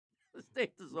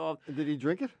stayed dissolved. Did he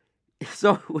drink it?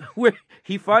 So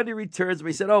he finally returns.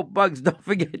 We said, "Oh, Bugs, don't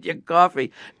forget your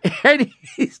coffee." And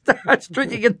he starts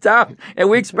drinking it down. And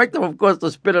we expect him, of course,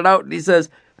 to spit it out. And he says,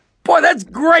 "Boy, that's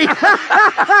great."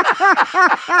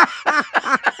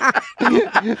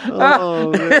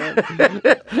 Oh, man.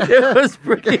 It was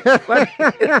pretty funny.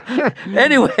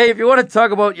 Anyway, if you want to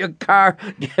talk about your car,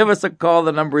 give us a call.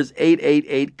 The number is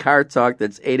 888-CAR-TALK.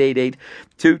 That's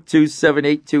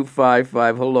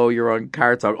 888-227-8255. Hello, you're on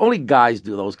Car Talk. Only guys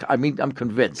do those. I mean, I'm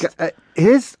convinced.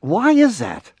 Why is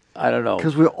that? I don't know.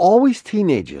 Because we're always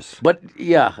teenagers. But,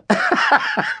 yeah.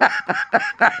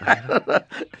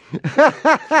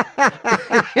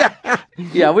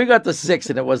 Yeah, we got to 6,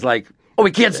 and it was like, oh,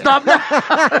 we can't stop now.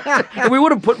 And we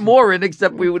would have put more in,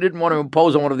 except we didn't want to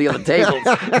impose on one of the other tables.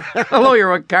 Hello,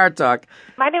 you're on Car Talk.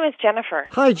 My name is Jennifer.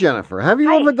 Hi, Jennifer. Have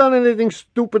you ever done anything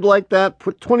stupid like that?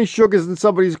 Put 20 sugars in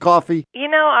somebody's coffee? You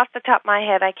know, off the top of my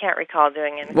head, I can't recall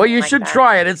doing anything. Well, you like should that.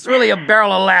 try it. It's really a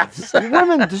barrel of laughs.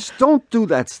 Women just don't do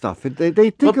that stuff. They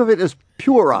think of it as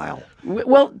puerile.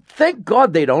 Well, thank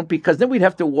God they don't, because then we'd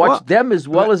have to watch them as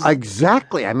well as...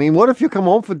 Exactly. I mean, what if you come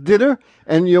home for dinner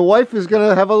and your wife is going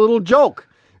to have a little joke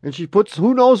and she puts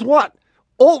who knows what?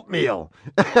 Oatmeal.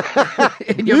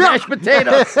 in your mashed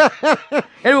potatoes.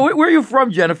 Anyway, where are you from,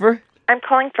 Jennifer? I'm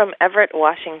calling from Everett,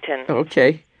 Washington.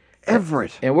 Okay.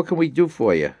 Everett. And what can we do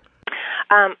for you?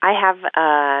 I have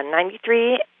a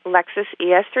 93 Lexus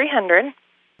ES300.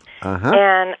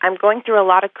 And I'm going through a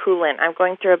lot of coolant. I'm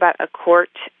going through about a quart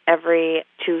every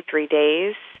 2-3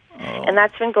 days. And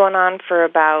that's been going on for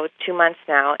about 2 months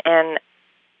now. And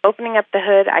opening up the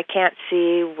hood, I can't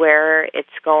see where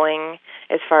it's going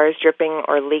as far as dripping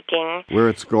or leaking. Where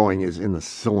it's going is in the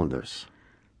cylinders.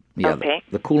 Yeah, okay.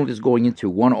 The coolant is going into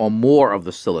one or more of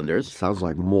the cylinders. Sounds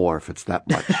like more if it's that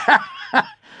much.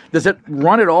 Does it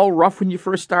run at all rough when you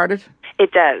first started?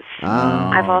 It does.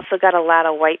 I've also got a lot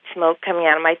of white smoke coming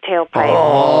out of my tailpipe.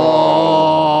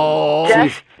 Oh.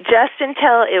 Just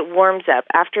until it warms up.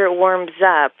 After it warms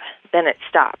up, then it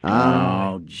stops.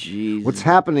 Oh, jeez. What's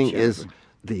happening is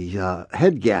the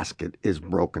head gasket is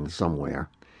broken somewhere,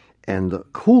 and the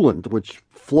coolant, which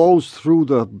flows through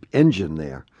the engine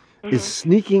there, is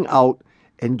sneaking out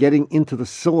and getting into the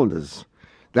cylinders.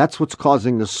 That's what's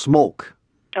causing the smoke.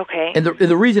 Okay. And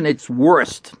the reason it's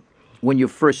worst when you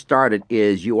first started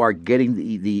is you are getting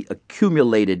the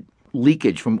accumulated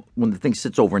leakage from when the thing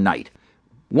sits overnight.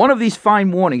 One of these fine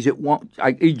mornings, it won't.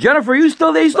 Jennifer, are you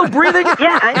still there? You still breathing?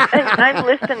 Yeah, I'm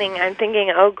listening. I'm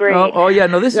thinking, oh, great. Oh yeah,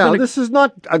 no, this is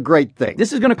not a great thing.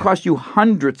 This is going to cost you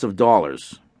hundreds of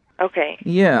dollars. Okay.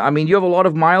 Yeah, I mean, you have a lot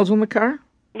of miles on the car?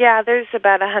 Yeah, there's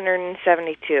about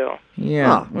 172.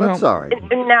 Yeah, that's all right.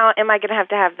 Now, am I going to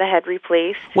have the head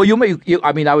replaced? Well, you may.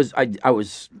 I mean, I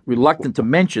was reluctant to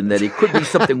mention that it could be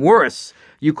something worse.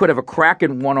 You could have a crack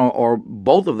in one or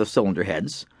both of the cylinder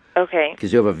heads. Okay.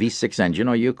 Because you have a V6 engine,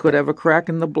 or you could have a crack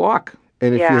in the block.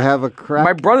 And if you have a crack...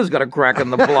 My brother's got a crack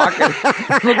in the block. And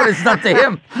look what it's done to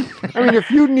him. I mean,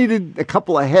 if you needed a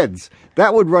couple of heads,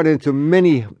 that would run into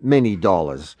many, many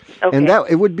dollars. Okay. And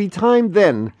it would be time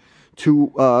then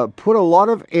to put a lot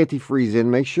of antifreeze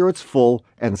in, make sure it's full,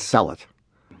 and sell it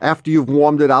after you've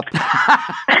warmed it up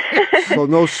so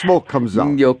no smoke comes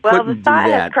out. You couldn't the thought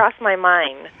do that. has crossed my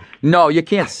mind. No, you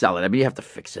can't sell it. I mean, you have to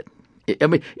fix it. I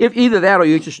mean, if either that or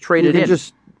you just trade it in. And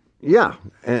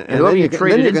then you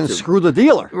can screw the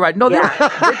dealer. Right. No,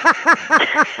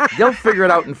 they'll figure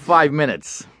it out in 5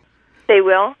 minutes. They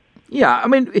will? Yeah. I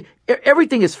mean,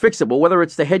 everything is fixable, whether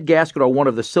it's the head gasket or one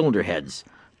of the cylinder heads.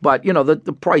 But, you know,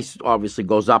 the price obviously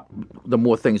goes up the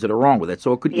more things that are wrong with it.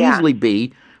 So it could easily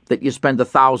be that you spend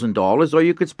 $1,000 or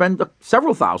you could spend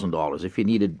several $1,000s if you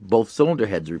needed both cylinder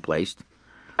heads replaced.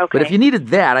 Okay. But if you needed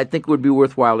that, I think it would be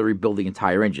worthwhile to rebuild the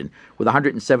entire engine. With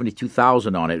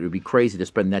 $172,000 on it, it would be crazy to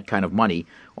spend that kind of money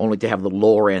only to have the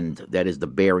lower end, that is the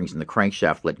bearings and the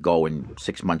crankshaft, let go in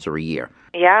 6 months or a year.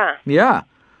 Yeah. Yeah.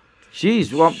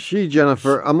 Jeez. Well,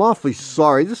 Jennifer, I'm awfully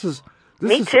sorry. This is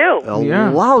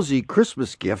a lousy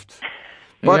Christmas gift.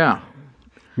 But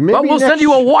But we'll send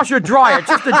you a washer dryer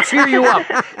just to cheer you up.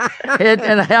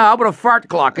 And how about a fart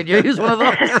clock? Can you use one of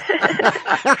those?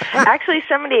 Actually,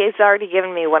 somebody has already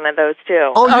given me one of those,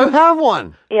 too. Oh, you have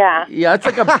one? Yeah. Yeah, it's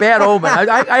like a bad omen.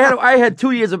 I had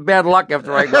 2 years of bad luck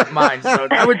after I got mine, so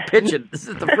I would pitch it. This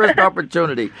is the first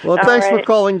opportunity. Well, thanks for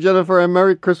calling, Jennifer, and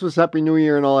Merry Christmas, Happy New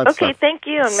Year, and all that stuff. Okay, thank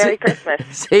you, and Merry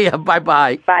Christmas. See ya.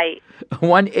 Bye-bye. Bye.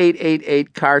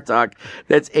 1-888-CAR-TALK.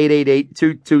 That's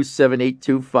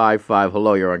 888-227-8255.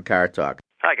 Hello, you're on Car Talk.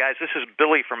 Hi, guys. This is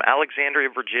Billy from Alexandria,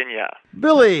 Virginia.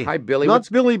 Billy. Hi, Billy. Not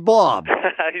Billy Bob.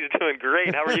 He's doing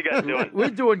great. How are you guys doing? We're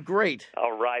doing great.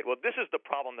 All right. Well, this is the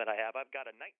problem that I have. I've got a night.